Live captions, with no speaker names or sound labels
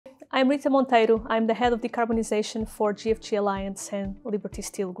I'm Rita Monteiro. I'm the head of decarbonization for GFG Alliance and Liberty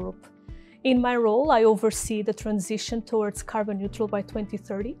Steel Group. In my role, I oversee the transition towards carbon neutral by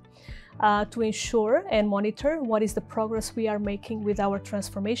 2030 to ensure and monitor what is the progress we are making with our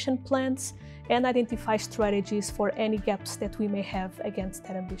transformation plans and identify strategies for any gaps that we may have against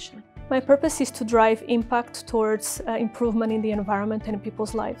that ambition. My purpose is to drive impact towards improvement in the environment and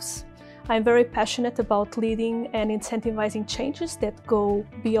people's lives. I'm very passionate about leading and incentivizing changes that go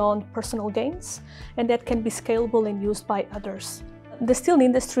beyond personal gains and that can be scalable and used by others. The steel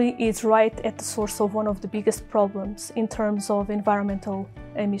industry is right at the source of one of the biggest problems in terms of environmental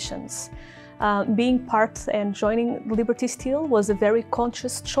emissions. Being part and joining Liberty Steel was a very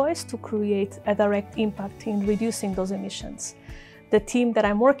conscious choice to create a direct impact in reducing those emissions. The team that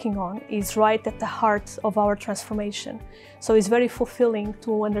I'm working on is right at the heart of our transformation. So it's very fulfilling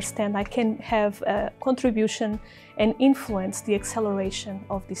to understand I can have a contribution and influence the acceleration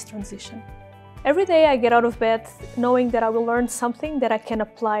of this transition. Every day I get out of bed knowing that I will learn something that I can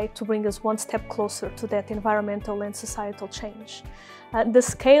apply to bring us one step closer to that environmental and societal change. The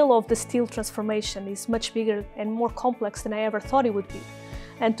scale of the steel transformation is much bigger and more complex than I ever thought it would be.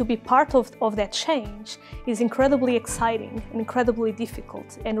 And to be part of that change is incredibly exciting and incredibly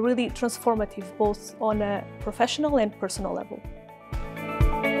difficult and really transformative both on a professional and personal level.